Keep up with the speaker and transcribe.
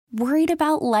Worried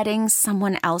about letting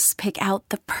someone else pick out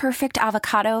the perfect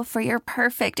avocado for your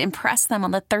perfect impress them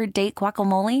on the third date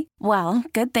guacamole? Well,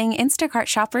 good thing Instacart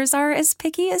shoppers are as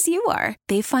picky as you are.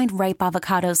 They find ripe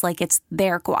avocados like it's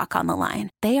their guac on the line.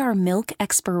 They are milk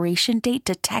expiration date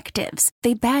detectives.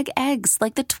 They bag eggs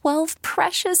like the 12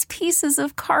 precious pieces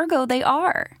of cargo they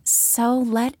are. So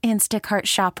let Instacart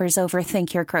shoppers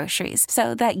overthink your groceries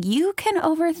so that you can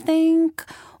overthink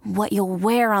what you'll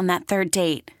wear on that third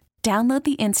date. Download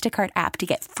the Instacart app to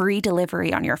get free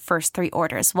delivery on your first 3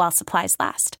 orders while supplies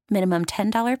last. Minimum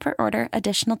 $10 per order.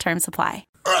 Additional terms apply.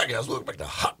 All right, guys, welcome back to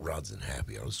Hot Rods and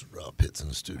Happy Hours. This is Rob Pitts in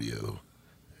the studio.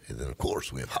 And then, of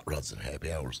course, we have Hot Rods and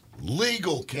Happy Hours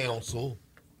legal counsel.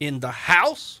 In the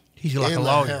house? He's like a in the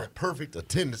lawyer. house, perfect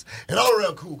attendance. And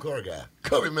all-around cool car guy,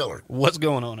 Cubby Miller. What's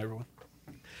going on, everyone?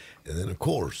 And then, of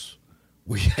course,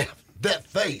 we have that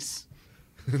face.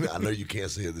 I know you can't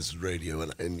see it. This is radio,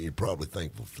 and you're probably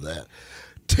thankful for that.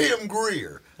 Tim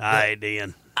Greer. Hi,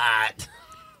 Dan. I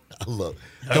love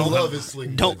his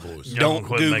sling voice. Don't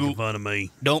quit Google, making fun of me.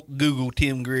 Don't Google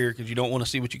Tim Greer because you don't want to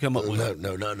see what you come up with.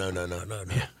 No.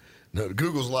 No,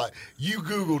 Google's like, you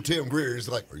Google Tim Greer, it's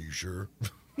like, are you sure?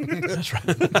 That's right.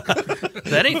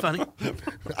 That ain't funny.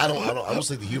 I don't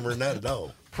see the humor in that at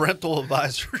all. Parental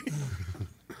advisory.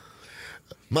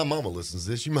 My mama listens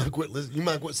to this. You might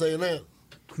quit saying that.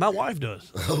 My wife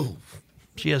does. Oh,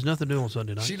 She has nothing to do on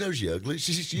Sunday night. she knows you ugly.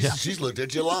 She's looked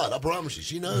at you a lot. I promise you,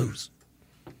 she knows.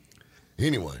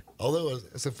 Anyway, although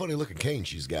it's a funny looking cane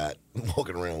she's got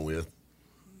walking around with.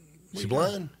 She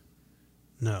blind?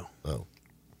 No. Oh,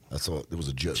 I thought it was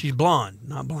a joke. She's blonde,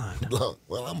 not blind. Blonde.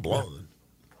 Well, I'm blonde.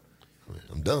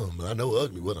 I'm dumb, but I know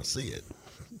ugly when I see it.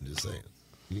 I'm just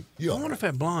saying. You I all wonder right? if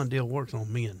that blonde deal works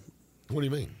on men. What do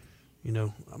you mean? You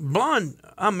know, blonde,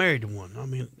 I'm married to one. I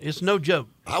mean, it's no joke.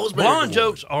 I was married Blonde to one.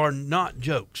 jokes are not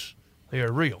jokes. They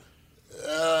are real.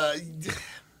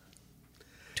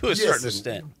 To a certain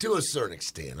extent. To a certain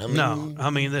extent. I mean, No,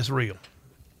 I mean, that's real.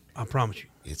 I promise you.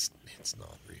 It's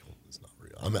not real. It's not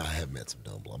real. I mean, I have met some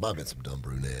dumb blondes. I've met some dumb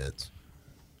brunettes.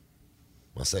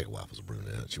 My second wife was a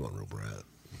brunette. She wasn't real bright.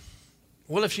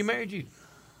 Well, if she married you,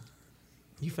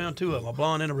 you found 2 of them, a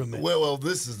blonde and a brunette. Well,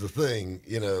 this is the thing.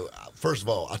 You know, first of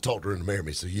all, I talked her into marrying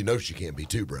me, so you know she can't be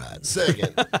too bright.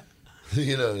 Second,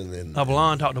 you know, and then A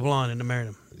blonde talked to blonde into marrying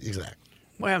him. exactly.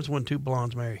 What happens when 2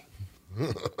 blondes marry?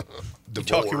 Divorce.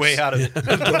 Talk your way out of it.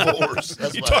 Divorce.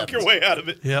 That's You what talk your happens. way out of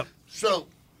it. Yep. So,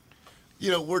 you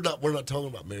know, we're not talking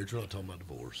about marriage. We're not talking about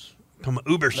divorce. Talking about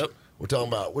Ubers. Nope.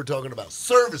 We're talking about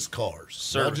service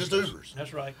cars, not just Ubers.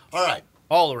 That's right. All right.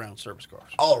 All around service cars.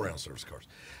 All around service cars.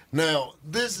 Now,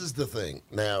 this is the thing.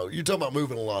 Now, you're talking about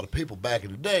moving a lot of people. Back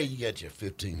in the day, you got your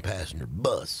 15-passenger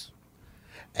bus.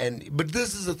 But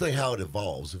this is the thing, how it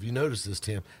evolves. If you notice this,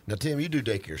 Tim. Now, Tim, you do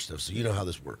daycare stuff, so you know how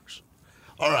this works.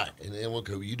 All right. And we'll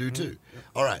go, you do too.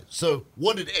 All right. So,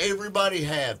 what did everybody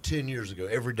have 10 years ago?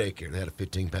 Every daycare, they had a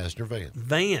 15-passenger van.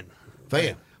 Van.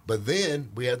 But then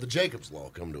we had the Jacobs Law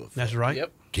come to effect. That's right.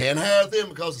 Yep. Can't have them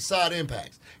because of side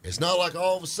impacts. It's not like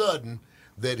all of a sudden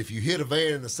that if you hit a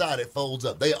van in the side, it folds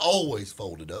up. They always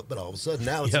folded up, but all of a sudden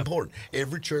now it's Yep. important.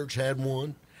 Every church had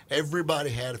one. Everybody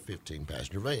had a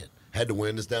 15-passenger van. Had the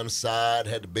windows down the side,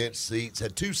 had the bench seats,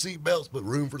 had 2 seat belts, but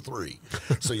room for 3.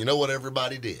 So you know what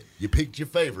everybody did? You picked your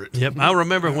favorite. Yep. I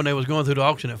remember when they was going through the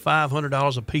auction at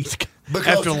 $500 a piece Because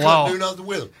after you the law. couldn't do nothing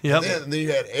with them. Yep. And then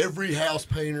you had every house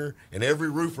painter and every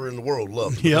roofer in the world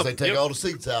loved them. Yep. Because they take Yep. all the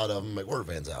seats out of them, make work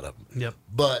vans out of them. Yep.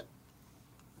 But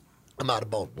I might have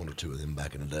bought 1 or 2 of them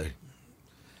back in the day.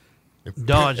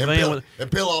 Dodge and van peel, with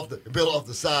and peel off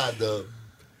the side the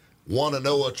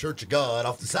Wananoa Church of God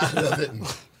off the side of it. And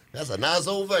that's a nice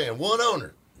old van, 1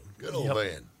 owner, good old Yep.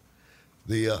 van.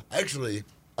 The actually,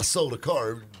 I sold a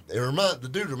car. The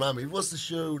dude reminded me. What's the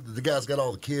show? The guy's got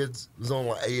all the kids. It was on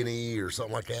like A&E or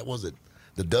something like that. Was it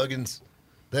the Duggins?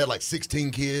 They had like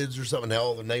 16 kids or something. Now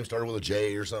all their names started with a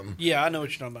J or something. Yeah, I know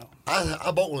what you're talking about.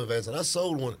 I bought one of the vans and I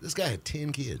sold one. This guy had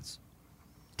 10 kids.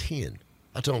 10.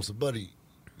 I told him, so buddy,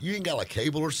 you ain't got like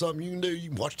cable or something you can do? You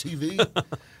can watch TV?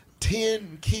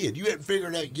 10 kids. You haven't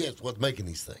figured out yet what's making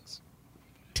these things.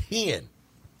 10.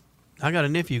 I got a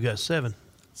nephew who got 7.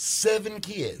 7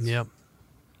 kids. Yep.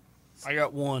 I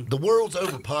got 1. The world's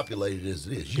overpopulated as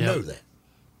it is. You Yep. know that.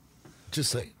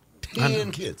 Just saying. I know.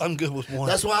 10 kids. I'm good with 1.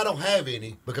 That's why I don't have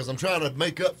any, because I'm trying to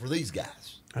make up for these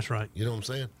guys. That's right. You know what I'm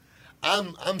saying?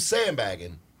 I'm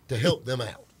sandbagging to help them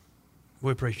out.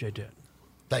 We appreciate that.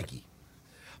 Thank you.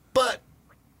 But,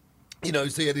 you know, you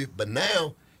see it, but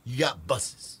now you got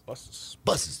buses.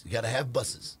 Buses. You got to have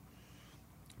buses.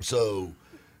 So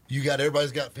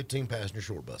everybody's got 15-passenger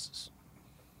short buses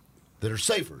that are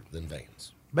safer than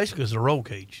vans. Basically, it's a roll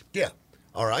cage. Yeah.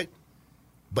 All right?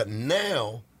 But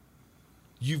now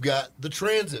you've got the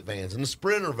transit vans and the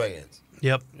Sprinter vans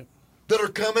Yep. that are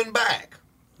coming back.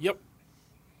 Yep.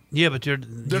 Yeah, but They're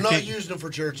not using them for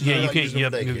churches. Yeah, they're you not can't. using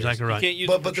them Yep, for you're daycares. exactly right. You can't use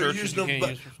But them for they're churches, using you them.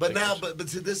 can't use them for But now, daycares. but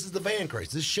see, this is the van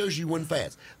craze. This shows you when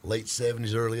fast. Late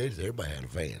 70s, early 80s, everybody had a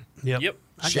van. Yep. Yep.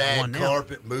 I got Shag one now.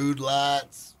 carpet, mood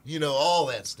lights, all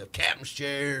that stuff. Captain's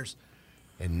chairs.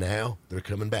 And now they're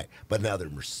coming back. But now they're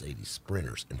Mercedes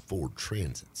Sprinters and Ford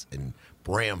Transits and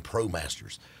Ram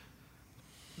ProMasters.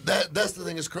 That's the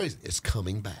thing that's crazy. It's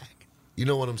coming back. You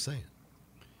know what I'm saying?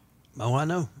 Oh, I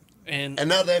know. And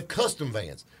now they have custom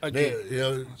vans. Again.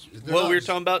 They're what not we were just-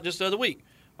 talking about just the other week,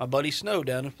 my buddy Snow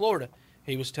down in Florida,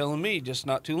 he was telling me just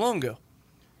not too long ago.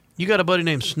 You got a buddy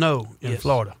named Snow in Yes.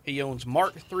 Florida. He owns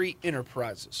Mark III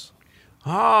Enterprises.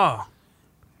 Ah,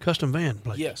 custom van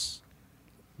place. Yes.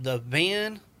 The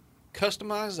van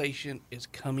customization is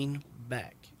coming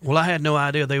back. Well, I had no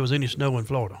idea there was any snow in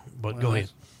Florida, but go Well, ahead.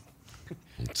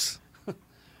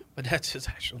 But that's his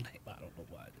actual name. I don't know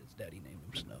why his daddy named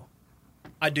him Snow.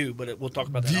 I do, but we'll talk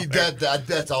about that. off air.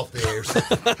 That's off the air.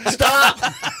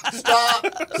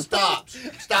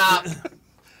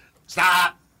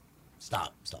 Stop!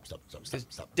 Stop.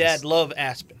 Dad loved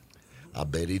Aspen. I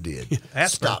bet he did.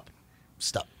 Aspirin.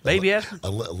 Stop. Baby Aspen?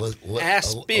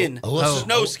 Aspen.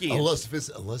 Snow skiing.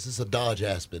 Unless it's a Dodge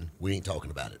Aspen, we ain't talking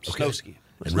about it. Okay? Snow skiing.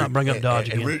 Let's not bring up Dodge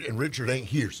again. And Richard ain't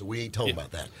here, so we ain't talking about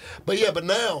that. But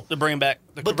now They're bringing back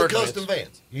the the convertible custom vans.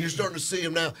 vans. You're starting to see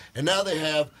them now. And now they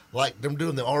have, like, them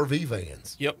doing the RV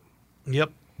vans. Yep.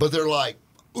 Yep. But they're like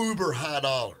uber high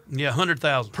dollar. Yeah,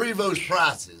 100,000. Prevost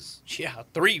prices. Yeah,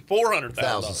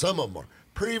 $400,000. Some of them are.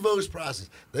 Prevost prices.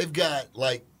 They've got,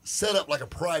 like, set up like a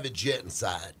private jet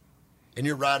inside. And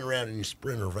you're riding around in your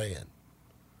Sprinter van.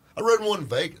 I rode one in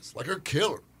Vegas. Like, they're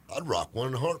killer. I'd rock one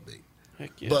in a heartbeat.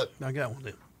 Heck yeah. But I got one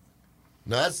then.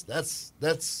 no, that's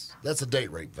a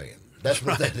date rape van. That's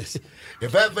what that is.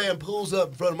 If that van pulls up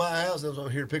in front of my house and I'm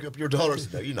here to pick up your daughter, I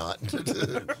said, no, you're not.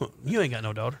 You ain't got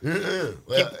no daughter.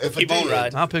 Well, if keep I on did,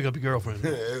 riding. I'll pick up your girlfriend.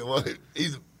 well,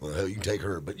 you can take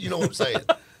her, but you know what I'm saying.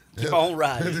 Keep on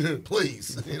riding.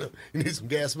 Please, you need some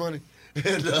gas money.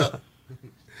 And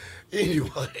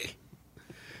anyway,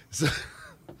 so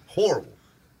horrible.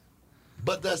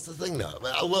 But that's the thing, though.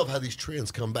 I love how these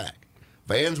trends come back.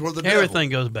 Vans were the Everything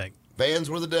devil. goes back. Vans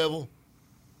were the devil.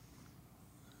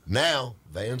 Now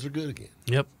vans are good again.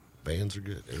 Yep. Vans are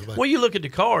good. Everybody. Well, you look at the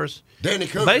cars. Danny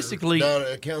Coker, Basically, down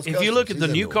at Counts if you look at Customs, the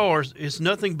he's new into 'em. cars, it's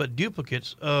nothing but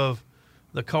duplicates of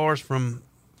the cars from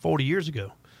 40 years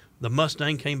ago. The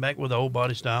Mustang came back with the old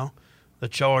body style. The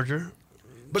Charger,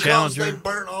 because Challenger. they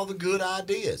burnt all the good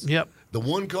ideas. Yep. The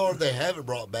one car they haven't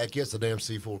brought back yet is the damn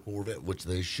C4 Corvette, which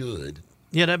they should.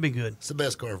 Yeah, that'd be good. It's the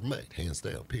best car ever made, hands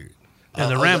down, period.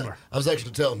 And the I was- Rambler. I was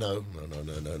actually telling, no.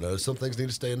 Some things need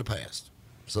to stay in the past.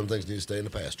 Some things need to stay in the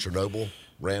past. Chernobyl,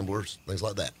 Ramblers, things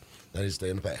like that. That needs to stay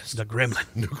in the past. The Gremlin.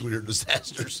 Nuclear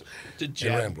disasters The and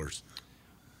Javelin. Ramblers.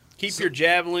 Keep your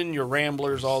Javelin, your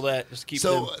Ramblers, all that. Just keep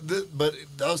them. But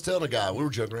I was telling a guy, we were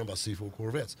joking around about C4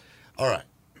 Corvettes. All right,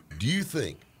 do you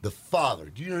think do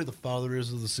you know who the father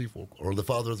is of the C4, or the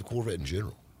father of the Corvette in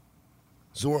general?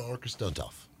 Zora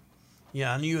Arkus-Duntov.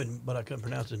 Yeah, I knew it, but I couldn't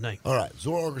pronounce his name. All right,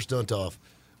 Zora Arkus-Duntov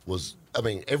was,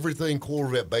 everything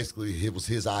Corvette, basically, it was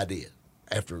his idea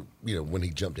after, when he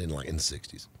jumped in, like, in the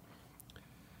 60s.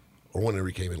 Or whenever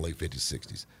he came in late 50s,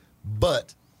 60s.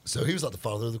 But, so he was like the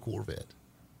father of the Corvette.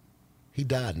 He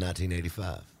died in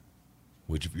 1985,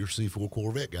 which, if you're a C4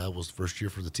 Corvette guy, was the first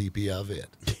year for the TPI vet.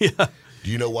 Yeah.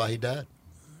 Do you know why he died?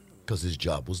 Because his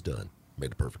job was done.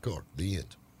 Made a perfect car. The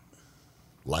end.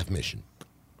 Life mission.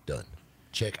 Done.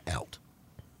 Check out.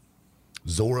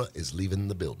 Zora is leaving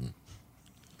the building.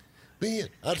 The end.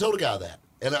 I told a guy that.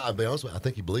 And I'll be honest with you, I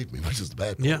think he believed me, which is the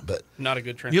bad part. Yeah. But Not a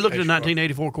good transportation. You look at the car.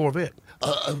 1984 Corvette.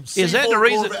 is that the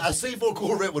reason- A C4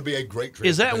 Corvette would be a great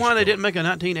Is that why they transportation didn't make a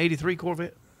 1983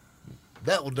 Corvette? car.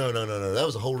 No. That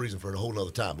was a whole reason for a whole nother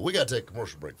time. But we got to take a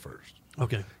commercial break first.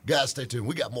 Okay. Guys, stay tuned.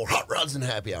 We got more Hot Rods and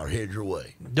Happy Hour headed your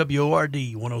way. WORD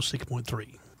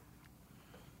 106.3.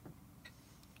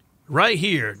 Right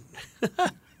here.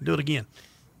 Do it again.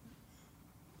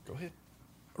 Go ahead.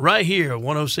 Right here,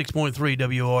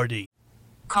 106.3 WORD.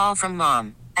 Call from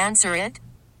mom. Answer it.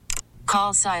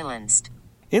 Call silenced.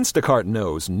 Instacart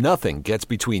knows nothing gets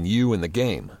between you and the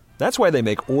game. That's why they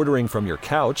make ordering from your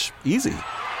couch easy.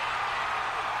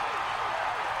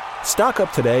 Stock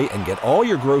up today and get all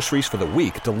your groceries for the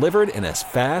week delivered in as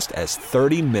fast as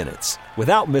 30 minutes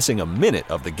without missing a minute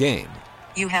of the game.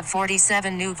 You have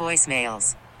 47 new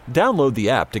voicemails. Download the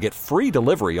app to get free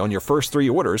delivery on your first 3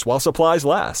 orders while supplies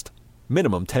last.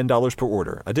 Minimum $10 per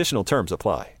order. Additional terms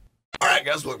apply. All right,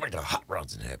 guys, welcome back to Hot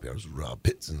Rods and Happy Hours with Rob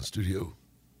Pitts in the studio.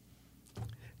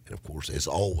 And, of course, as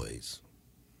always,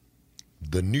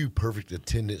 the new perfect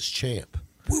attendance champ,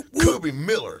 whoop, whoop. Kobe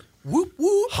Miller. Whoop,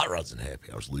 whoop. Hot Rods and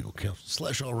Happy Hours legal counsel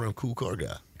 / all-around cool car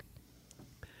guy.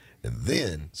 And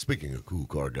then, speaking of cool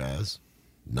car guys,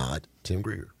 not Tim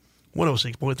Greer.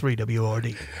 106.3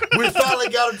 WRD. We finally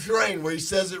got a train where he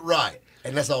says it right.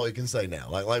 And that's all he can say now.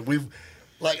 Like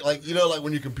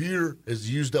when your computer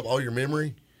has used up all your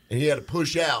memory and he had to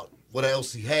push out what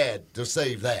else he had to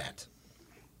save that.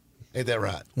 Ain't that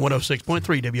right? 106.3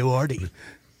 WRD.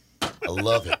 I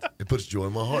love it. It puts joy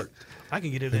in my heart. I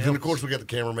can get it. And then, of course, we got the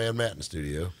cameraman Matt in the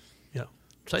studio. Yeah.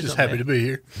 Say Just something, happy to Matt. be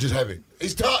here. Just happy.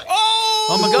 He's talked.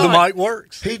 Oh my God. The mic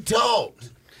works. He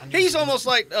talked. He's almost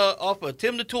like off of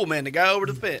Tim the Toolman, the guy over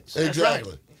the fence.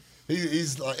 Exactly.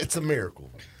 He's like, it's a miracle.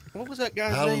 What was that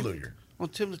guy's name? Hallelujah. On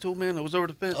Tim the Toolman that was over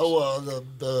the fence? Oh,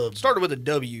 the Started with a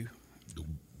W.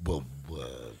 well,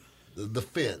 the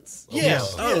fence.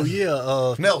 Yes. Oh,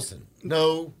 yeah. Nelson.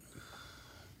 No.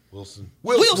 Wilson.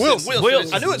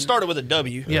 Wilson. I knew it started with a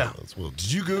W. Yeah. That's Will.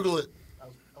 Did you Google it?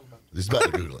 He's about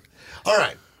to Google it. All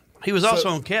right. He was also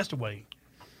on Castaway.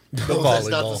 No, that's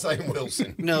not the same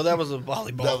Wilson. No, that was a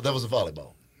volleyball. That was a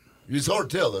volleyball. It's hard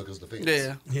to tell, though, because the fence.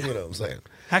 Yeah. You know what I'm saying?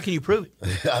 How can you prove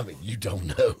it? I mean, you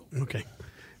don't know. Okay.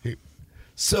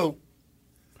 So,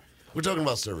 we're talking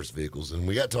about service vehicles, and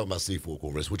we got to talk about C4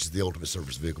 Corvettes, which is the ultimate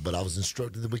service vehicle, but I was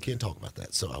instructed that we can't talk about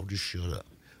that, so I'll just shut up.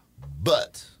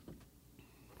 But,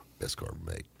 best car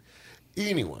made.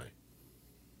 Anyway,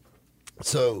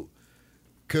 so,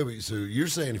 Kobe, so you're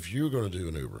saying if you were going to do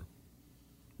an Uber,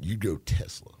 you'd go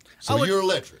Tesla. So you're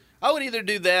electric. I would either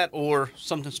do that or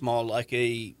something small like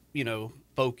a,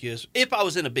 Focus, if I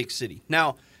was in a big city.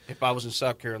 Now, if I was in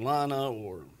South Carolina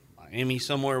or Miami,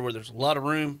 somewhere where there's a lot of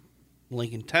room,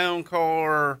 Lincoln Town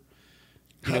Car.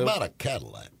 How about a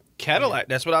Cadillac? Cadillac,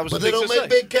 that's what I was But they fixing don't to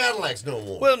make say. big Cadillacs no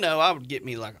more. Well, no, I would get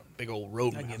me like a big old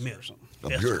Roadmaster or something. A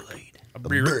Buick. A A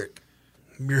Buick.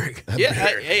 Buick. Yeah,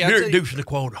 hey, I tell Buick you, Dukes and a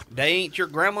quarter. they ain't your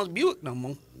grandma's Buick no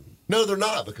more. No, they're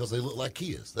not because they look like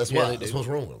Kias. That's Yeah, why. they That's do. what's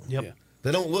wrong with them. Yep. Yeah.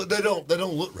 They don't look. They don't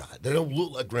look right. They don't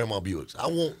look like Grandma Buicks. I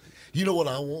want. You know what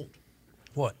I want?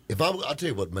 What? I'll tell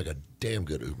you what, make a damn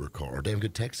good Uber car, a damn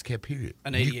good taxi cab. Period.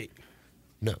 An 88.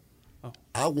 No. Oh.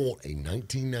 I want a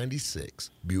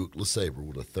 1996 Buick LeSabre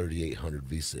with a 3800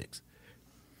 V6.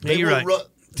 Yeah, you're will right. run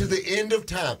to the end of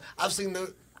time. I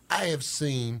have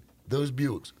seen those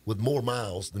Buicks with more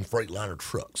miles than Freightliner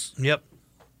trucks. Yep.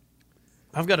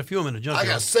 I've got a few of them in the I junkyard.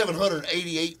 got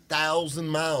 788,000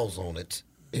 miles on it,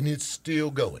 and it's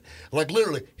still going. Like,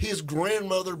 literally, his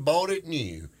grandmother bought it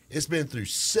new. It's been through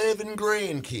 7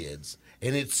 grandkids,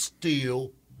 and it's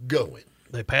still going.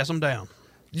 They pass them down.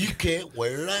 You can't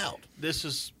wear it out. This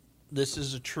is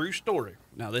a true story.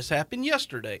 Now, this happened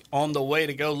yesterday on the way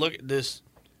to go look at this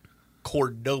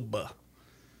Cordoba.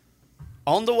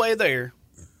 On the way there,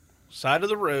 side of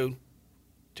the road,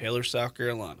 Taylor, South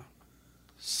Carolina,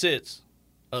 sits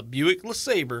a Buick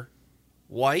LeSabre,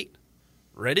 white,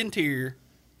 red interior,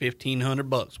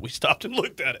 $1,500. We stopped and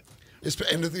looked at it.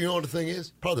 And you know what the thing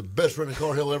is? Probably the best running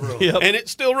car he'll ever own. Yep. And it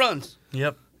still runs.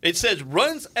 Yep. It says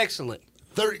runs excellent.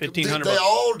 $1,500. They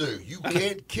all do. You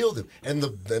can't kill them. And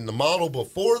the model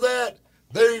before that,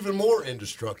 they're even more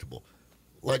indestructible.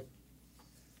 Like,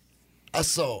 I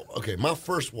saw, my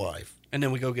first wife. And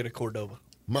then we go get a Cordoba.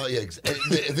 And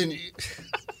then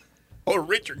Or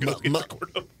Richard goes get My- the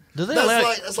Cordoba. Do they That's allow?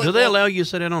 like- that's like do they walk- allow you to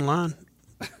say that online?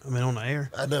 I mean, on the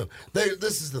air. I know.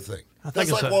 This is the thing. I think That's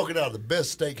it's like a- walking out of the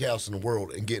best steakhouse in the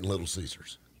world and getting Little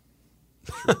Caesars.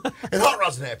 And Hot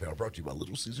Rods and Happy Hour brought to you by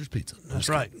Little Caesars Pizza. That's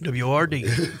right. WRD.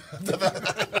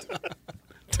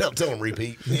 Tell them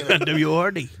repeat. You know?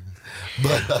 WRD.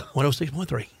 But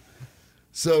 106.3.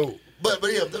 so, but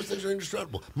yeah, those things are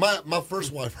indestructible. My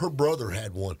first wife, her brother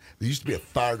had one. There used to be a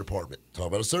fire department. Talk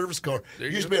about a service car. There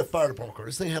used to be a fire department car.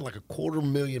 This thing had like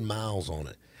 250,000 miles on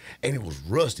it, and it was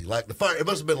rusty. Like the fire, it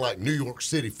must have been like New York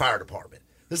City Fire Department.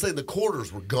 This thing, the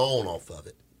quarters were gone off of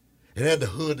it. It had the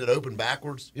hood that opened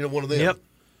backwards. You know, one of them. Yep.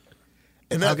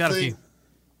 And that I've got a thing few.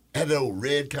 had that old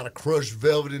red kind of crushed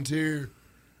velvet interior,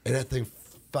 and that thing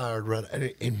fired right and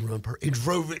it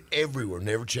drove it everywhere.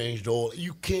 Never changed oil.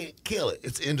 You can't kill it.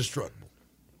 It's indestructible.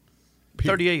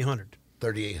 3,800.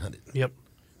 3,800. Yep.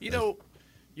 You know,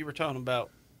 you were talking about,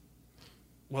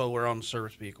 well, we're on the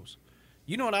service vehicles.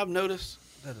 You know what I've noticed?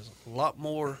 That is a lot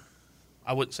more,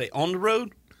 I wouldn't say on the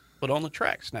road, but on the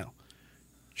tracks now.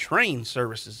 Train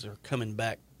services are coming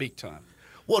back big time.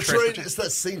 Well, train, Transportation. it's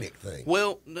that scenic thing.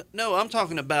 Well, no, I'm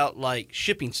talking about like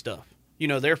shipping stuff. You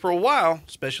know, there for a while,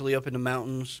 especially up in the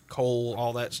mountains, coal,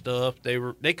 all that stuff.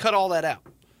 They cut all that out,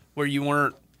 where you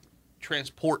weren't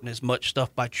transporting as much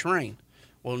stuff by train.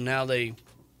 Well, now they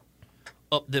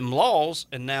up them laws,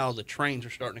 and now the trains are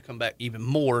starting to come back even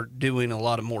more, doing a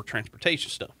lot of more transportation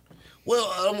stuff.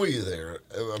 Well, I'm with you there.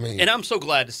 I mean, And I'm so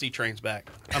glad to see trains back.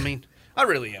 I mean, I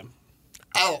really am.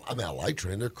 I like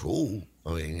trains. They're cool.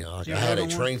 I mean, you know, like I had a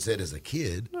train set as a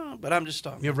kid. No, but I'm just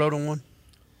talking. You ever rode on one?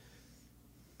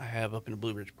 I have up in the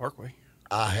Blue Ridge Parkway.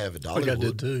 I have a Dollywood. I think I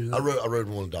did too. I rode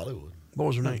one in Dollywood. What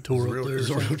was her name? It was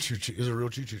a real choo-choo. It was a real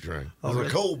choo-choo train. It was a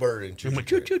coal burning It choo-choo went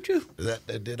train. choo-choo-choo.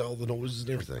 That did all the noises and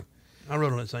everything. I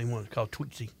rode on that same one. It's called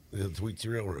Tweetsy. The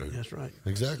Tweetsy Railroad. That's right.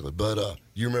 Exactly. But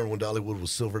you remember when Dollywood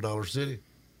was Silver Dollar City?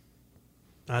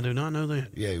 I do not know that.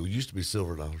 Yeah, it used to be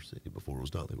Silver Dollar City before it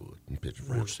was Dollywood in Pigeon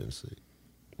Forge, Tennessee.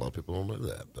 A lot of people don't know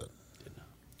that, but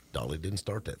Dolly didn't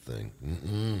start that thing.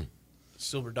 Mm-mm.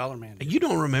 Silver Dollar Man. You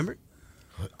don't remember it?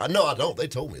 I know I don't. They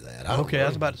told me that. I don't Okay, I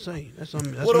was know. about to say. That's What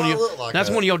one do of I your, look like? That's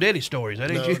one of your daddy's stories. That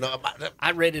ain't No, you? no.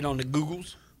 I read it on the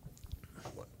Googles.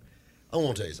 I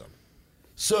want to tell you something.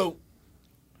 So,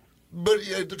 but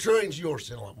yeah, the trains, you are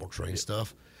seeing a lot more train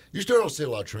stuff. You still don't see a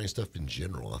lot of train stuff in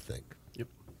general, I think. Yep.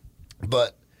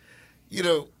 But, you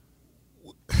know,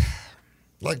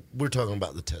 like we're talking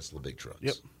about the Tesla big trucks.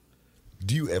 Yep.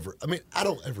 Do you ever, I mean, I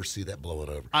don't ever see that blowing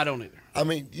over. I don't either. I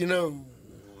mean, you know,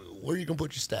 where are you going to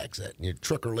put your stacks at? Your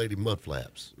trucker lady mud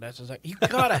flaps. That's exactly. You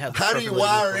gotta have. How do trucker you lady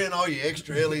wire before. in all your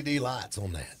extra LED lights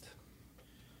on that?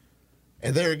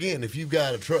 And there again, if you've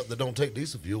got a truck that don't take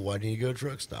diesel fuel, why don't you go to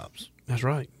truck stops? That's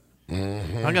right.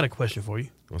 I got a question for you.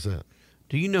 What's that?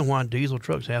 Do you know why diesel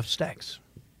trucks have stacks?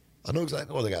 I know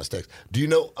exactly why they got stacks. Do you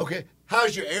know? Okay,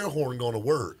 how's your air horn going to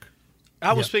work?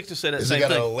 I was fixing to say that Has it same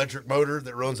got an thing. electric motor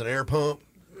that runs an air pump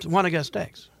So why they got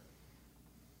stacks?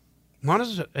 Why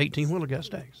does an 18-wheeler got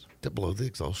stacks? to blow the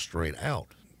exhaust straight out?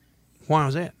 Why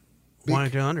is that? Why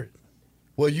ain't they under it?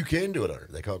 Well, you can do it under.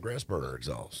 They call it grass burner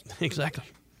exhaust. Exactly.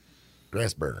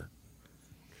 Grass burner.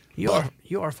 You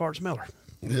are a fart smeller.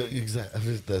 Yeah,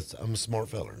 exactly. I'm a smart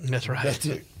feller. That's right. That's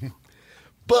it.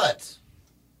 But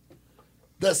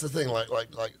that's the thing. Like.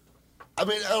 I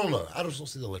mean, I don't know. I just don't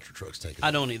see the electric trucks taking.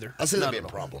 I don't either. I see that Not being a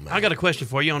at all. problem. I got a question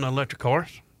for you on the electric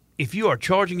cars. If you are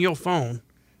charging your phone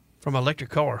from an electric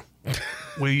car,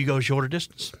 will you go shorter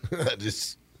distance?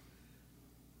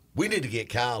 We need to get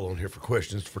Kyle on here for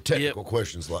questions, for technical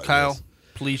questions like Kyle, this.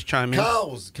 please chime in. Kyle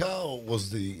was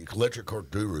the electric car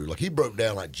guru. Like he broke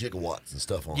down like gigawatts and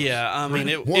stuff on. Yeah, I mean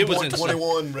it was insane.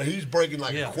 1.21. He's breaking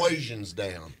like Yeah. equations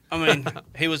down. I mean,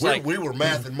 he was like, we were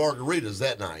mathing margaritas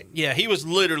that night. yeah, he was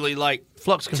literally like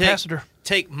Flux capacitor.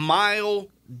 Take mile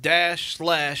dash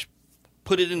slash,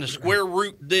 put it into square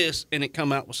root this, and it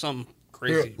come out with something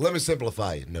Here, crazy. let me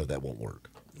simplify it. No, that won't work.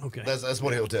 Okay. That's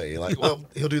what he'll tell you. Like, well,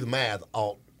 he'll do the math,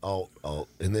 alt,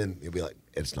 and then he'll be like,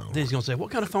 it's not. Then he's going to say,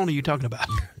 what kind of phone are you talking about?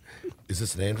 Is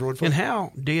this an Android phone? And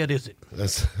how dead is it?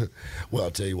 That's, well,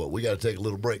 I'll tell you what. We got to take a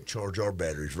little break, charge our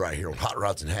batteries right here on Hot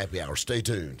Rods and Happy Hour. Stay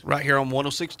tuned. Right here on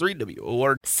 106.3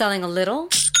 WOR. Selling a little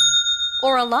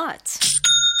or a lot?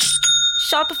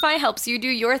 Shopify helps you do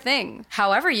your thing,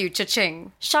 however you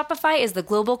cha-ching. Shopify is the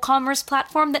global commerce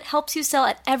platform that helps you sell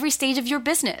at every stage of your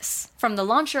business. From the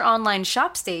launch your online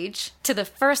shop stage, to the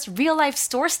first real-life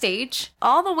store stage,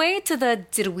 all the way to the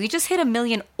did we just hit 1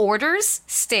 million orders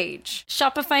stage.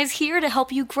 Shopify's here to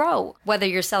help you grow. Whether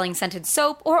you're selling scented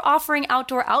soap or offering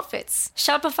outdoor outfits,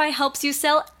 Shopify helps you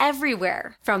sell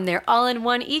everywhere. From their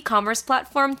all-in-one e-commerce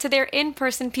platform to their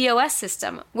in-person POS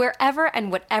system, wherever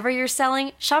and whatever you're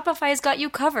selling, Shopify's got you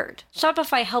covered.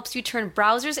 Shopify helps you turn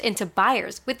browsers into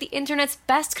buyers with the internet's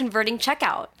best converting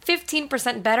checkout.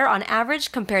 15% better on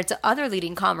average compared to other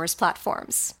leading commerce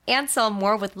platforms. And sell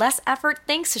more with less effort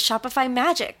thanks to Shopify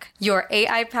Magic, your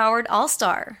AI-powered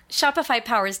all-star. Shopify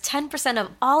powers 10% of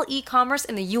all e-commerce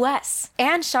in the US.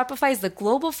 And Shopify is the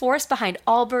global force behind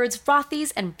Allbirds,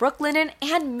 Rothy's, and Brooklinen,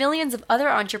 and millions of other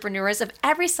entrepreneurs of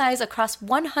every size across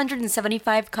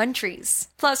 175 countries.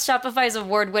 Plus, Shopify's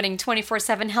award-winning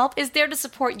 24/7 help is there to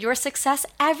support your success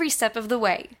every step of the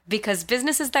way. Because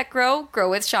businesses that grow, grow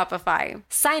with Shopify.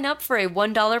 Sign up for a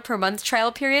 $1 per month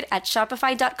trial period at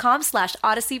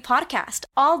shopify.com/Odyssey Podcast,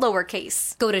 all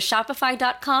lowercase. Go to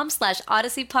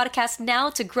shopify.com/Odyssey Podcast now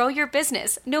to grow your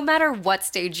business, no matter what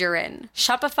stage you're in.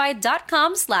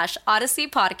 Shopify.com/Odyssey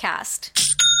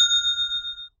Podcast.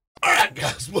 All right,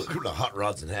 guys, welcome to Hot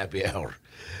Rods and Happy Hour.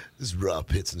 This is Rob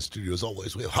Pitts in the studio. As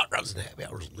always, we have Hot Rods and Happy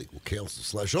Hour's legal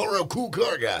counsel / all-around cool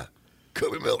car guy,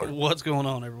 Kobe Miller. What's going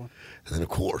on, everyone? And then, of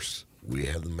course, we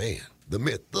have the man, the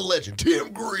myth, the legend,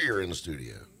 Tim Greer in the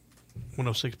studio.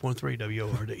 106.3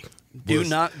 WORD. Do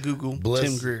not Google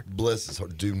Tim Greer. Bless his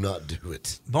heart. Do not do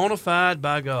it. Bonafide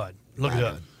by God. Look it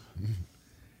up.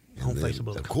 on then,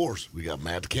 Facebook. Of course, we got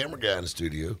Matt, the camera guy, in the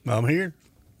studio. I'm here.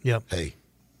 Yep. Hey.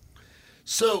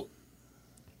 So,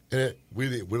 we're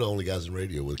the only guys in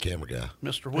radio with a camera guy.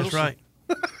 Mr. Wilson. That's right.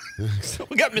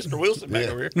 We got Mr. Wilson back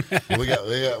over here. we got,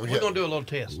 We're going to do a little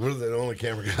test. We're the only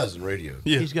camera guys in radio.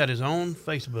 Yeah. He's got his own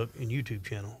Facebook and YouTube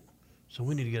channel. So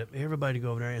we need to get everybody to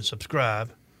go over there and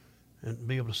subscribe and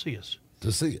be able to see us.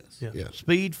 To see us. Yeah. Yeah.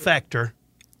 Speed Factor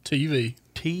TV.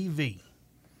 TV.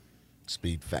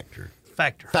 Speed Factor.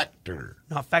 Factor. Factor.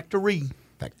 Not Factory.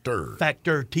 Factor.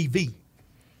 Factor TV.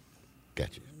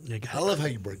 Gotcha. You got I it. love how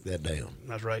you break that down.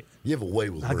 That's right. You have a way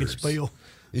with I words. can spell.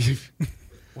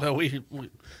 Well, we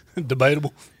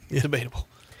Debatable. debatable.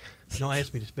 Don't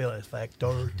ask me to spell it as Factor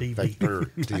TV. Factor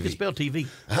I can TV. spell TV.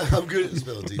 I'm good at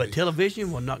spelling TV. But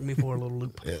television will knock me for a little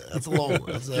loop. Yeah, that's a long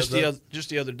one. Just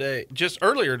the other day, just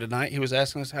earlier tonight, he was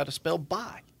asking us how to spell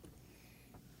bye.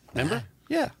 Remember?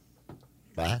 Yeah.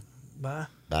 Bye. Bye.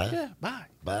 Bye. Yeah, bye.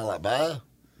 Bye like bye?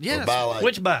 Yes. Or bye like,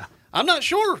 Which bye? I'm not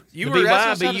sure. You The were B-Y,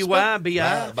 asking us how to B-U-Y, spell.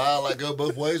 B-I? bye, bye like go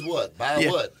both ways? What? Bye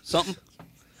Yeah, what? something.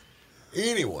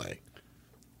 Anyway,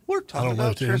 We're talking don't know,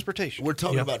 about Tim. transportation. we're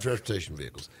talking Yeah. about transportation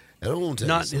vehicles. And I want to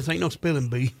tell Not. you something. This ain't no spelling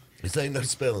bee. This ain't no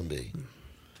spelling bee.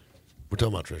 We're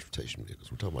talking about transportation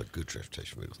vehicles. We're talking about good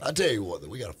transportation vehicles. I tell you what, though,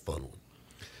 we got a fun one.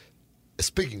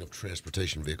 Speaking of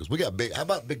transportation vehicles, we got big. How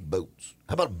about big boats?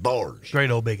 How about barge?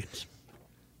 Great old biggins.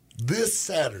 This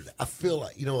Saturday, I feel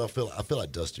like I feel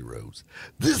like Dusty Rhodes.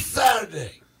 This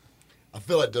Saturday, I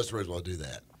feel like Dusty Rhodes when I do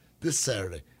that. This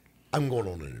Saturday, I'm going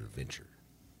on an adventure.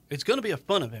 It's going to be a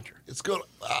fun adventure. It's gonna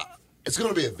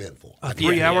be eventful. A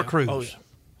 3-hour yeah. cruise. Oh, yeah.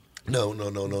 No.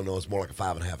 It's more like a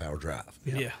 5.5 hour drive.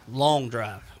 Yeah. Long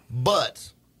drive.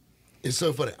 But it's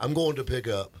so funny. I'm going to pick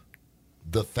up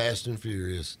the Fast and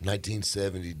Furious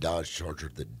 1970 Dodge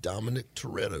Charger that Dominic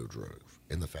Toretto drove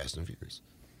in the Fast and Furious.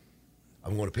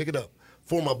 I'm going to pick it up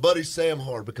for my buddy Sam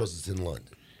Hard because it's in London.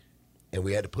 And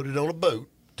we had to put it on a boat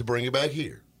to bring it back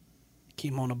here.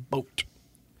 Came on a boat.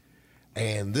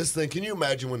 And this thing, can you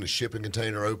imagine when the shipping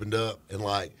container opened up and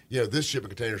this shipping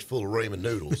container is full of ramen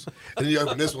noodles. And then you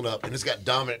open this one up and it's got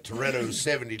Dominic Toretto's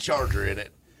 70 Charger in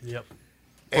it. Yep.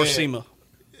 Or And- SEMA.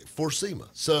 For SEMA.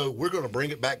 So we're going to bring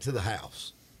it back to the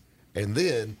house. And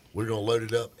then we're going to load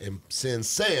it up and send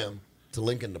Sam to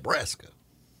Lincoln, Nebraska.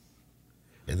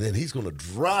 And then he's going to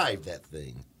drive that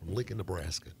thing from Lincoln,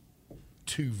 Nebraska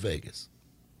to Vegas.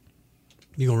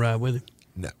 You gonna ride with him?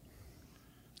 No.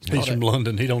 He's from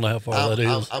London. He don't know how far that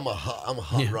is. I'm a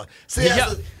hot rod. See,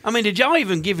 Did y'all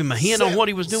even give him a hint on what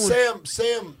he was doing?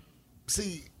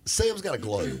 Sam's got a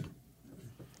globe.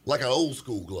 Like an old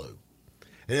school globe.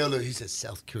 And he says,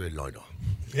 South Carolina.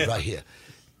 Right here.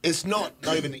 It's not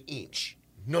even an inch.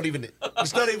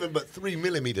 It's not even but 3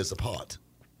 millimeters apart.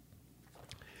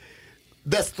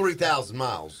 That's 3,000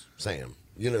 miles, Sam.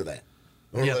 You know that.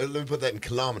 Yeah. Let me put that in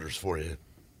kilometers for you.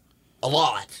 A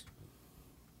lot.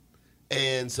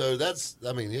 And so he's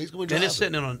going to drive And it's it.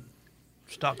 sitting in a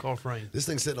stock car frame. This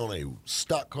thing's sitting on a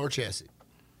stock car chassis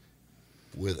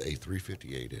with a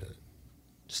 358 in it.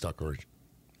 Stock car.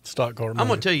 Stock car. I'm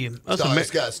gonna tell you, It's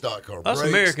got stock car us brakes.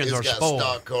 Americans are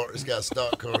spoiled. It's got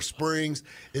stock car springs.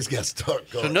 It's got stock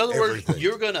car. So in other words, everything.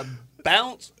 you're going to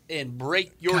bounce and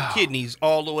break your kidneys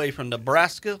all the way from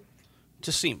Nebraska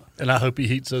to SEMA. And I hope he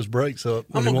heats those brakes up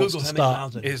I'm when he gonna wants Google to how many stop.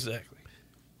 miles it is. Exactly.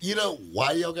 You know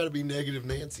why y'all got to be negative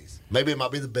Nancy's? Maybe it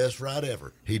might be the best ride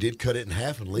ever. He did cut it in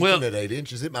half and Lincoln Well- at 8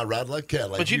 inches. It might ride like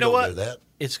Cadillac. But you don't know what? that.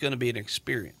 It's going to be an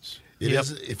experience. It Yep.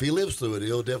 is- if he lives through it,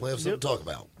 he'll definitely have something to talk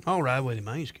about. I'll ride with him.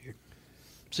 I ain't scared.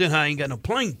 Seeing how I ain't got no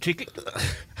plane ticket.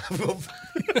 I'm going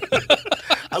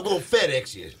to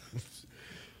FedEx you.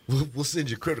 We'll send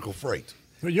you critical freight.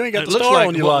 Well, you ain't got It the looks star like-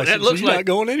 on your well, license. that looks so you're like- not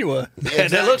going anywhere.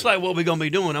 That looks like what we're gonna be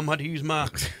doing. I'm going to use my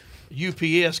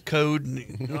UPS code,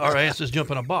 and our asses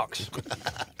jump in a box.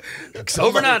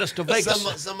 Overnight us to Vegas.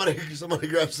 Somebody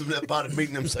grab some of that potted meat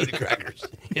and them soda crackers.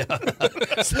 Yeah,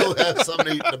 So we'll have something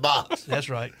to eat in the box. that's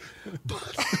right.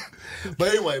 But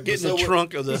anyway, Get in the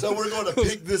trunk of the- So we're going to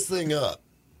pick this thing up,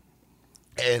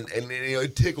 and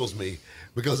it tickles me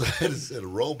because I had to set a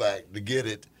rollback to get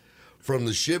it from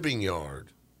the shipping yard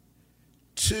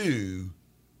to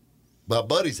my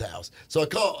buddy's house. So I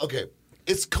call. Okay,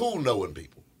 it's cool knowing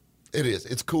people. It is.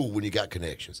 It's cool when you got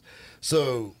connections.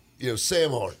 So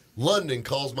Sam Hart, London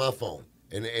calls my phone,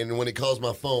 and when he calls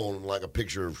my phone, like a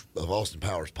picture of Austin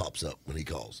Powers pops up when he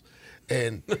calls.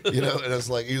 And, and it's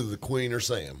like either the Queen or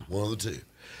Sam, one of the two.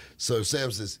 So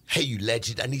Sam says, hey, you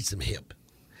legend, I need some help.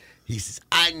 He says,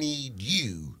 I need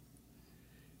you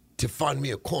to find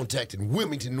me a contact in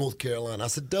Wilmington, North Carolina. I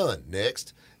said, done.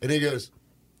 Next. And he goes,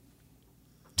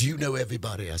 do you know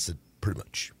everybody? I said, pretty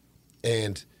much.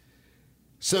 And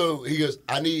So he goes,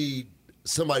 I need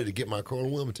somebody to get my car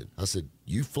in Wilmington. I said,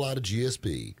 you fly to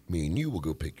GSP. Me and you will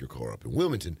go pick your car up in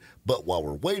Wilmington. But while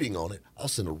we're waiting on it, I'll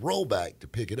send a rollback to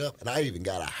pick it up. And I even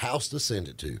got a house to send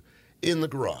it to in the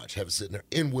garage, have it sitting there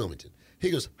in Wilmington. He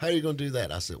goes, how are you going to do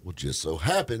that? I said, well, just so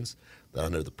happens that I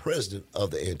know the president of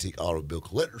the Antique Automobile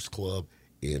Collectors Club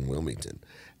in Wilmington.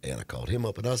 And I called him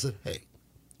up and I said, hey,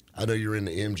 I know you're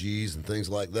into MGs and things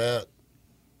like that.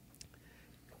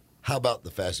 How about the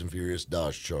Fast and Furious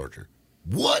Dodge Charger?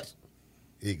 What?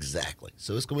 Exactly.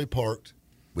 So it's going to be parked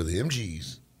with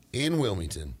MGs in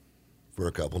Wilmington for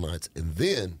a couple nights, and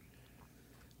then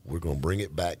we're going to bring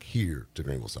it back here to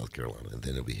Greenville, South Carolina, and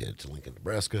then it'll be headed to Lincoln,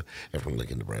 Nebraska, and from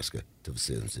Lincoln, Nebraska to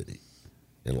Sin City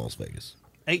in Las Vegas.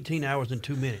 18 hours and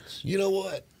 2 minutes. You know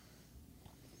what?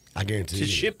 I guarantee you.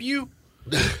 To ship you?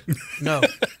 No,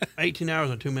 18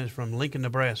 hours and 2 minutes from Lincoln,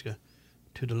 Nebraska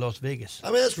to the Las Vegas.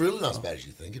 I mean, that's really not as bad as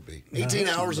you think it'd be. 18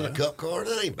 hours in a cup car,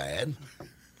 that ain't bad.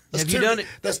 Have you done it?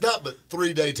 That's not but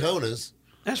 3 Daytonas.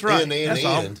 That's right. That's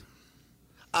all.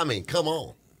 I mean, come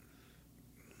on.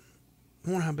 I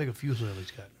wonder how big a fuel cell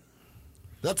he's got.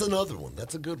 That's another one.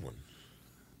 That's a good one.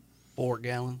 4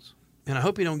 gallons. And I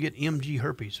hope you don't get MG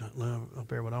herpes up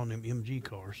there with all them MG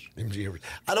cars. MG herpes.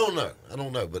 I don't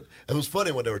know. But it was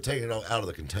funny when they were taking it out of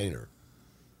the container.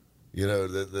 You know,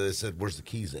 they said, where's the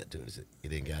keys at to it? I said,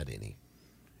 it ain't got any.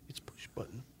 It's push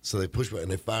button. So they pushed button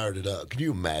and they fired it up. Can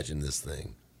you imagine this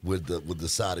thing with the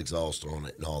side exhaust on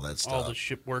it and all that stuff? All the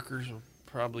ship workers are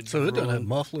probably So it doesn't have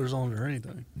mufflers on it or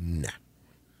anything? Nah.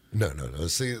 No.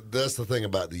 See, that's the thing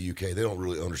about the UK. They don't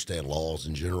really understand laws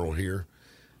in general here.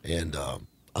 And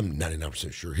I'm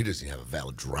 99% sure he doesn't have a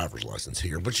valid driver's license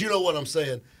here. But you know what I'm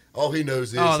saying? All he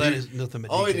knows is... Oh, that is nothing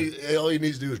but all he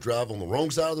needs to do is drive on the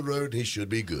wrong side of the road, and he should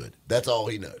be good. That's all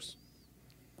he knows.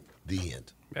 The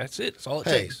end. That's it. That's all it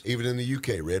Hey, takes. even in the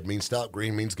UK, red means stop,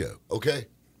 green means go. Okay?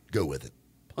 Go with it.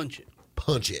 Punch it.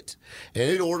 Punch it. And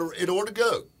it ought to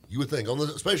go. You would think,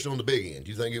 especially on the big end,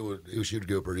 you think it should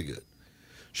go pretty good.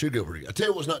 Should go pretty good. I tell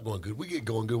you what's not going good. We get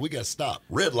going good. We got to stop.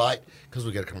 Red light, because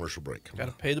we got a commercial break. Got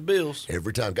to pay the bills.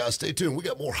 Every time. Guys, stay tuned. We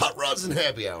got more Hot Rods and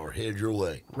Happy Hour headed your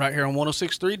way. Right here on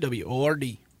 106.3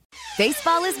 WORD.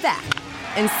 Baseball is back,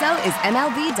 and so is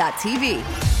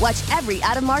MLB.tv. Watch every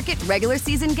out-of-market regular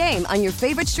season game on your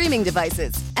favorite streaming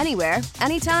devices, anywhere,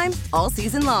 anytime, all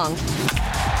season long.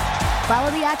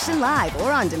 Follow the action live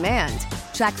or on demand.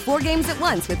 Track 4 games at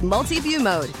once with multi-view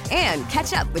mode and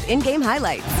catch up with in-game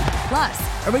highlights.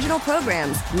 Plus, original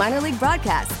programs, minor league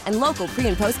broadcasts, and local pre-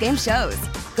 and post-game shows.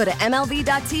 Go to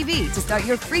MLB.tv to start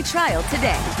your free trial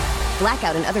today.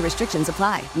 Blackout and other restrictions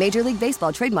apply. Major League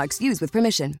Baseball trademarks used with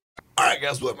permission. All right,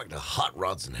 guys, welcome back to Hot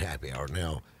Rods and Happy Hour.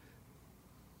 Now,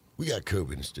 we got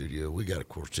Kobe in the studio. We got, of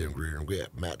course, Tim Greer, and we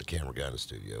got Matt, the camera guy, in the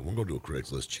studio. We're going to do a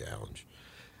Craigslist challenge.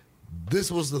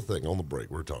 This was the thing on the break.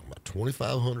 We were talking about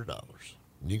 $2,500.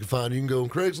 You can go on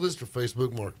Craigslist or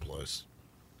Facebook Marketplace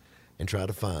and try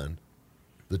to find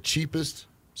the cheapest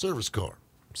service car.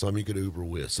 Some you could Uber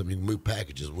with, some you can move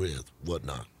packages with,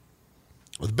 whatnot.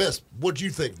 The best, what do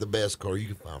you think the best car you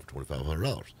can find for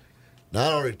 $2,500? Now,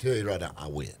 I already tell you right now, I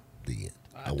win. The end.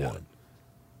 I won.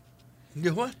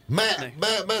 You what?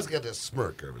 Matt's got that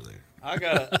smirk over there. I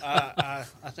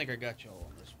think I got y'all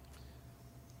on this one.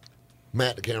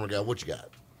 Matt, the camera guy, what you got?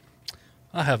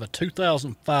 I have a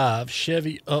 2005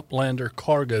 Chevy Uplander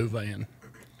cargo van.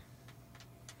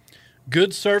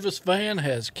 Good service van,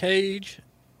 has cage,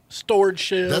 storage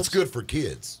shelves. That's good for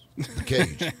kids. The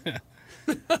cage.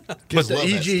 But the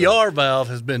EGR valve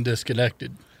has been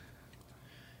disconnected.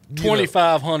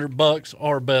 $2,500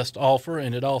 our best offer,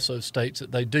 and it also states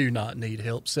that they do not need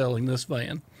help selling this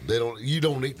van. You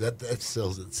don't need that. That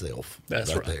sells itself.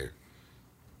 That's right there.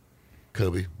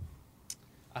 Kobe.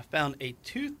 I found a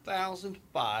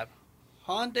 2005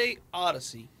 Hyundai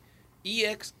Odyssey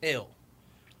EXL,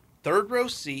 3rd row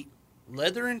seat,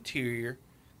 leather interior,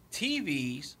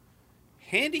 TVs,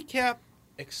 handicap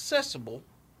accessible,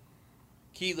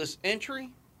 keyless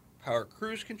entry, power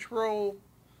cruise control,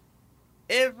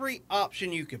 every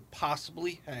option you could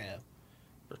possibly have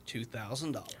for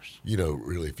 $2,000. You know,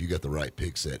 really, if you got the right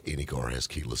pick set, any car has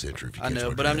keyless entry. If you I know,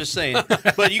 catch but my I'm drift. just saying.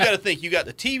 But you got to think, you got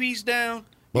the TVs down,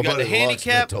 My you got the buddy Locksmith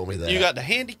handicap, told me that. you got the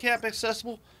handicap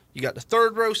accessible, you got the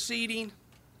 3rd row seating,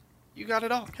 you got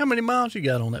it all. How many miles you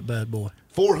got on that bad boy?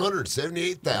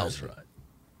 478,000. That's right.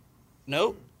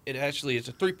 Nope. It actually is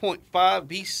a 3.5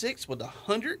 V6 with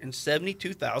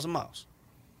 172,000 miles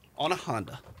on a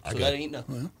Honda. So that ain't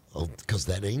nothing. Oh, because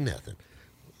that ain't nothing.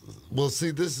 Well,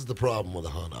 see, this is the problem with a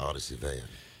Honda Odyssey van.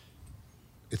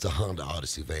 It's a Honda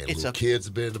Odyssey van. Little kids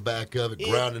have been in the back of it,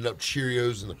 grinding up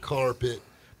Cheerios in the carpet,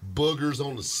 boogers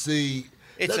on the seat.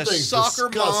 It's That a thing's soccer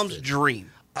mom's disgusting.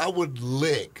 dream. I would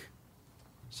lick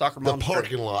Soccer the mom's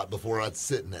parking dream. lot before I'd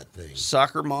sit in that thing.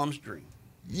 Soccer mom's dream.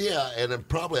 Yeah, and then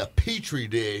probably a Petri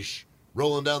dish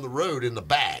rolling down the road in the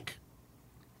back.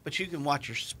 But you can watch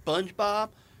your SpongeBob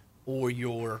or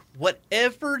your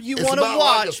whatever you It's want to about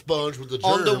watch like a sponge with the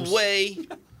germs. on the way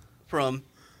from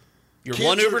your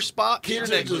one Uber spot to your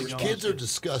Kids next are, one. kids are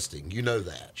disgusting. You know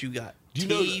that. You got Do you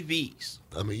know that? TVs.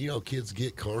 I mean, kids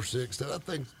get car sick stuff. I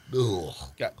think, ugh.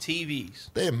 Got TVs.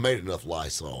 They haven't made enough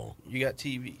Lysol. You got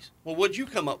TVs. Well, what'd you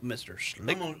come up, Mr. I'm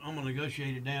Slick? gonna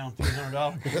negotiate it down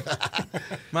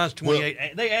 $300. Mine's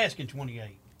 28. They asking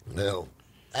 28. Now,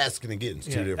 asking and getting is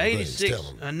two Yeah, different 86, things.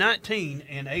 Tell them. 19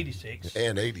 and 86.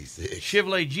 And 86.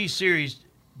 Chevrolet G Series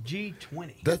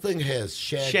G20. That thing has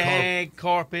Shag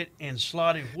carpet and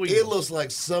slotted wheels. It looks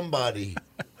like somebody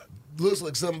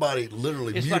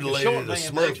literally It's like mutilated short a van,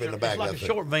 Smurf but extra, in the back it's like of a that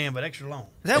short van, but extra long.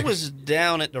 That was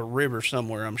down at the river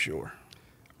somewhere, I'm sure.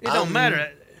 It don't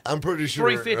matter. I'm pretty sure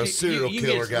a 350 serial you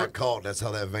killer get got caught. That's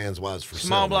how that van's was for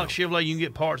Small sale block now. Chevrolet, you can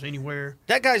get parts anywhere.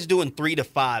 That guy's doing 3 to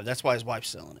 5. That's why his wife's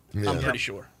selling it. Yeah. I'm pretty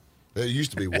sure. It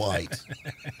used to be white,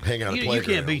 hanging out of You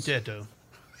can't beat playgrounds. that though.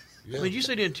 Yeah. I mean, you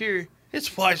see the interior.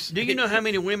 His wife's. Do you know how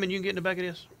many women you can get in the back of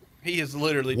this? He is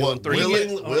literally What, doing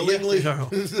 3 willingly?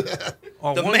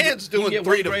 Or The one- man's you can doing get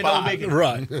 3 one to great old 5. big-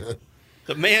 Right.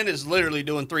 The man is literally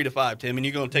doing 3 to 5, Tim, and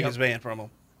you're going to take his van from him.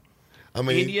 I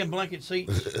mean, Indian blanket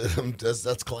seats.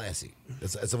 that's classy.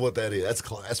 That's what that is.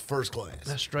 That's first class.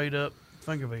 That's straight up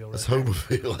Fingerville. That's Right there.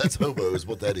 Hoboville. That's hobo is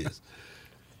what that is.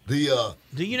 The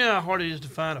Do you know how hard it is to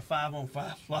find a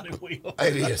 5-on-5 slotted wheel?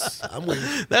 it is. I'm with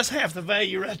you. That's half the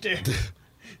value right there.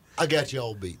 I got you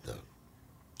all beat though.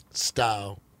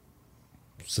 Style,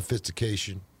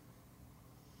 sophistication,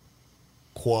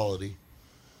 quality,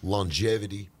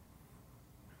 longevity,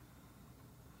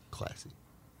 classy.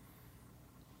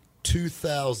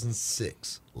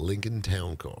 2006 Lincoln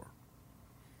Town Car.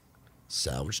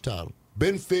 Salvage title.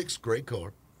 Been fixed, great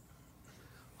car.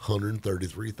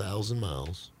 133,000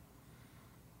 miles.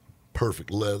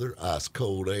 Perfect leather, ice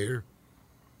cold air.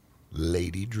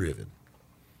 Lady driven.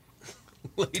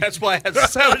 That's why it has a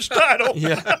savage title.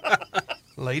 Yeah.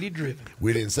 Lady driven.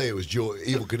 We didn't say it was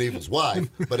Evil Knievel's wife,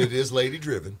 but it is lady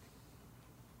driven.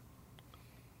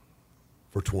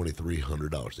 For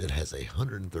 $2,300. It has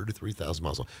 133,000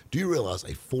 miles on it. Do you realize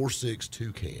a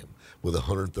 4.62 cam with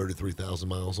 133,000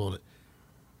 miles on it?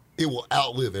 It will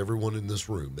outlive everyone in this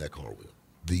room, that car will.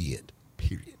 The end.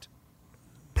 Period.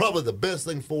 Probably the best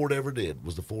thing Ford ever did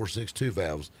was the 4.62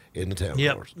 valves in the town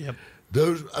cars. Yep.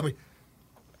 Those, I mean,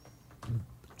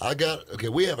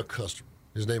 we have a customer.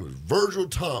 His name is Virgil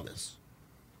Thomas.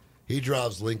 He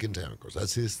drives Lincoln Town Cars.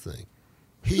 That's his thing.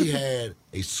 He had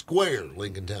a square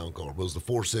Lincoln Town Car. It was the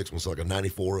 4.6 was like a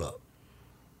 94 up.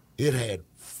 It had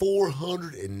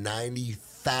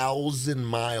 490,000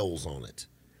 miles on it.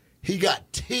 He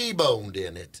got T-boned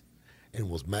in it and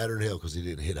was madder than hell because he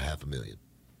didn't hit 500,000.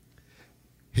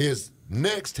 His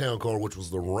next town car, which was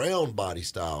the round body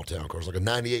style town cars, like a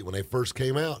 98 when they first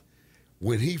came out,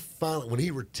 when he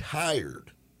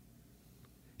retired,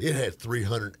 it had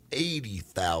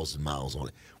 380,000 miles on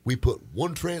it. We put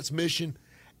one transmission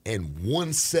and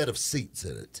one set of seats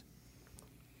in it.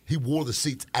 He wore the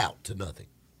seats out to nothing.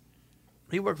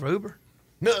 He worked for Uber?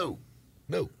 No.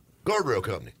 Guardrail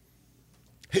company.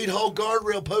 He'd haul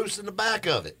guardrail posts in the back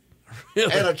of it.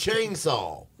 Really? And a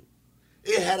chainsaw.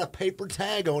 It had a paper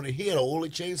tag on it. He had an oily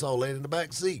chainsaw laying in the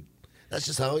back seat. That's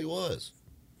just how he was.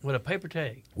 With a paper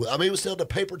tag. Well, I mean, he was still the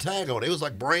paper tag on it. It was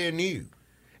like brand new.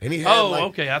 And he had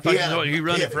okay. I thought you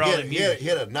run it for all them years. He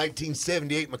had a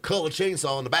 1978 McCullough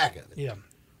chainsaw in the back of it. Yeah.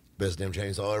 Best damn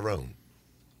chainsaw I ever owned.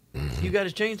 You got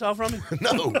his chainsaw from him?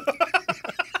 No.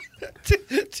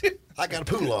 I got a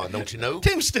pool on, don't you know?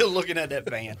 Tim's still looking at that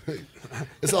van.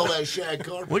 It's all that shag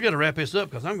carpet. We got to wrap this up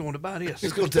because I'm going to buy this.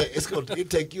 It'll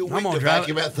take you a I'm week gonna to drive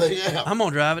vacuum it. that thing out. I'm going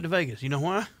to drive it to Vegas. You know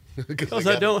why? Because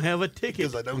I don't have a ticket.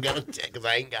 Because I don't got a ticket. Because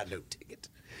I ain't got no ticket.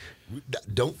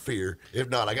 Don't fear. If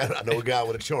not, I know a guy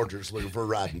with a Charger that's looking for a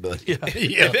riding buddy. Yeah.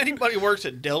 If anybody works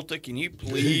at Delta, can you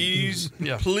please,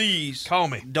 please call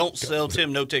me? Don't sell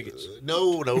Tim no tickets.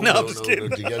 No. I'm just kidding.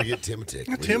 You got to get Tim a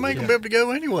ticket. Tim ain't going to be able to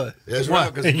go anyway. That's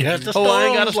right. You have to I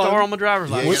ain't got a star star on my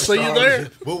driver's license. We'll see you there.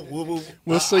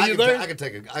 We'll see you there. I can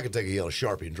take a yellow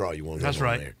Sharpie and draw you one. That's on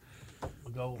right. There. A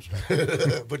gold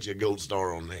star. Put you a gold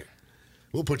star on there.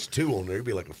 We'll put you 2 on there. It'd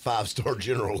be like a 5-star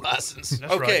general license.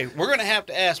 That's Okay, right. we're going to have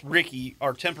to ask Ricky,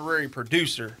 our temporary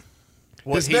producer,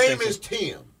 what His he name thinks is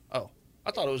Tim. Oh,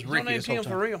 I thought it was His Ricky. name this whole Tim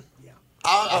time. for real.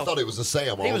 I thought it was a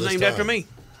Sam. He was named after me.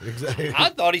 Exactly. I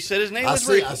thought he said his name I was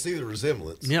Ricky. see the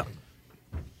resemblance. Yep.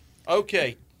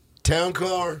 Okay, Town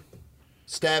car,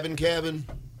 Stabbing cabin.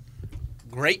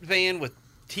 Great van with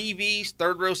TVs,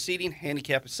 third row seating,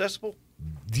 handicap accessible.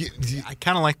 I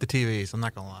kind of like the TVs. I'm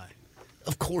not gonna lie.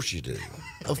 Of course you do.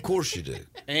 Of course you do.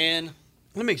 And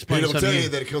let me explain It'll something. tell to you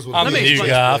that it comes with. I'm a new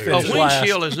guy. A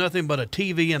windshield is nothing but a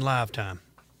TV in lifetime.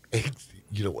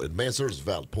 You know what? Man, serves a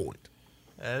valid point.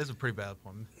 That is a pretty bad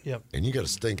one. Yep. And you got a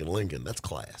stinking Lincoln. That's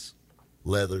class.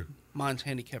 Leather. Mine's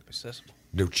handicap accessible.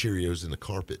 No Cheerios in the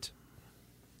carpet.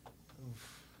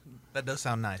 That does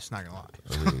sound nice. Not gonna lie.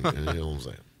 I mean, you know what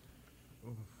I'm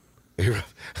saying?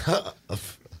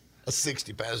 A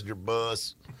 60-passenger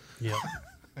bus. Yep.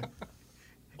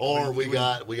 Or we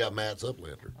got Matt's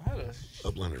Uplander.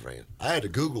 Uplander van. I had to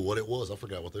Google what it was. I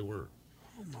forgot what they were.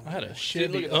 I had a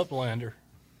Chevy Uplander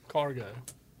cargo.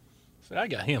 See, I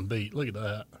got him beat. Look at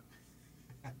that.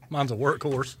 Mine's a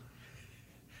workhorse.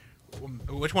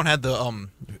 Which one had the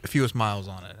fewest miles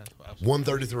on it?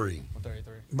 133.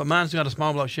 133. But mine's got a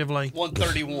small block Chevrolet.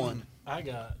 131. I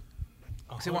got.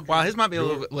 See, wow, his might be a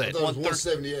little bit I lit. thought it was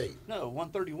 178. No,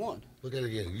 131. Look at it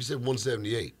again. You said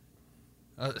 178.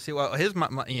 See, well, his might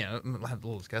have a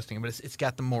little disgusting, but it's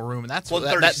got the more room, and that's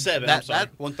 137. I'm sorry.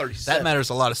 137. That matters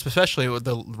a lot, especially with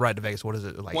the ride to Vegas. What is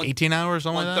it, like 18 hours?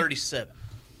 Something like that? 137.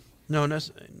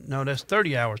 No, that's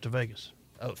 30 hours to Vegas.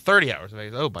 Oh, 30 hours to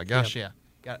Vegas. Oh my gosh, Yep.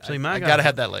 yeah. See, I gotta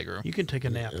have that leg room. You can take a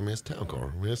nap. I mean, it's a town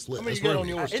car. I mean, it's lit. How many That's you got what on I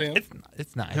mean. yours, Tim?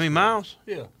 It's nice. How many miles?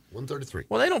 Yeah. 133.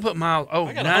 Well, they don't put miles. Oh,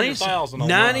 I got 100,000 on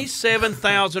mine.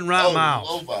 97,000 miles.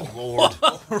 Oh, my Lord.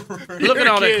 Look at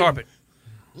all that kidding. carpet.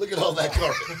 Look at all that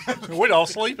carpet. We'd all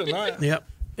sleep in that. Yep.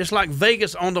 It's like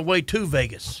Vegas on the way to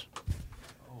Vegas.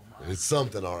 It's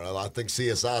something, all right. I think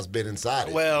CSI's been inside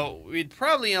it. Well, we'd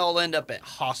probably all end up at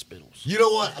hospitals. You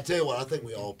know what? I tell you what. I think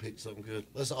we all picked something good.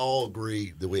 Let's all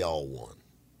agree that we all won.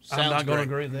 I'm not going to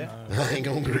great. agree with that. I ain't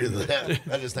gonna agree with that.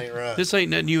 That just ain't right. This ain't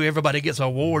nothing new. Everybody gets an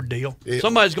award deal.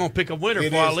 Somebody's going to pick a winner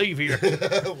It before I is. leave here.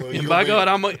 Well, And you'll by be- God,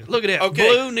 look at that. Okay.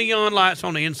 Blue neon lights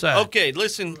on the inside. Okay,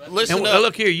 listen And up.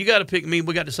 look here, you got to pick me.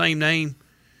 We got the same name.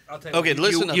 Okay,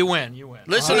 listen up. You win.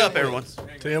 Listen up, everyone.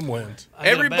 Tim wins. I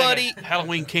got a bag Everybody, of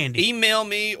Halloween candy. email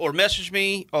me or message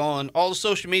me on all the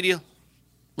social media.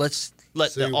 Let's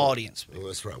let See the what- audience pick. Well,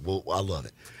 that's right. Well, I love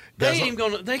it. They Guys, ain't even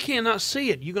gonna. They cannot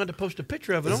see it. You're going to post a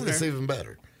picture of it on it's there. even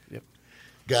better. Yep.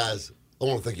 Guys, I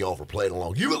want to thank you all for playing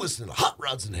along. You were listening to Hot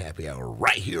Rods and Happy Hour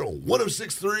right here on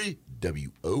 106.3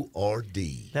 WORD.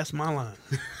 That's my line.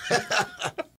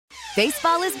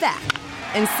 Baseball is back,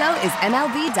 and so is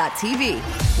MLB.tv.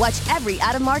 Watch every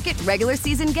out-of-market regular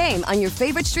season game on your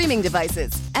favorite streaming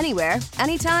devices, anywhere,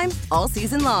 anytime, all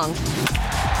season long.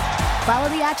 Follow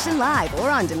the action live or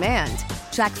on demand.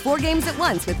 Track 4 games at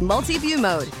once with multi-view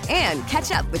mode and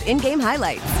catch up with in-game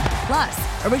highlights.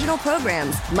 Plus, original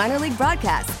programs, minor league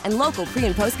broadcasts, and local pre-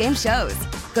 and post-game shows.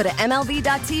 Go to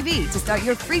MLB.tv to start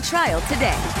your free trial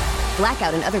today.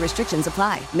 Blackout and other restrictions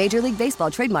apply. Major League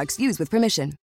Baseball trademarks used with permission.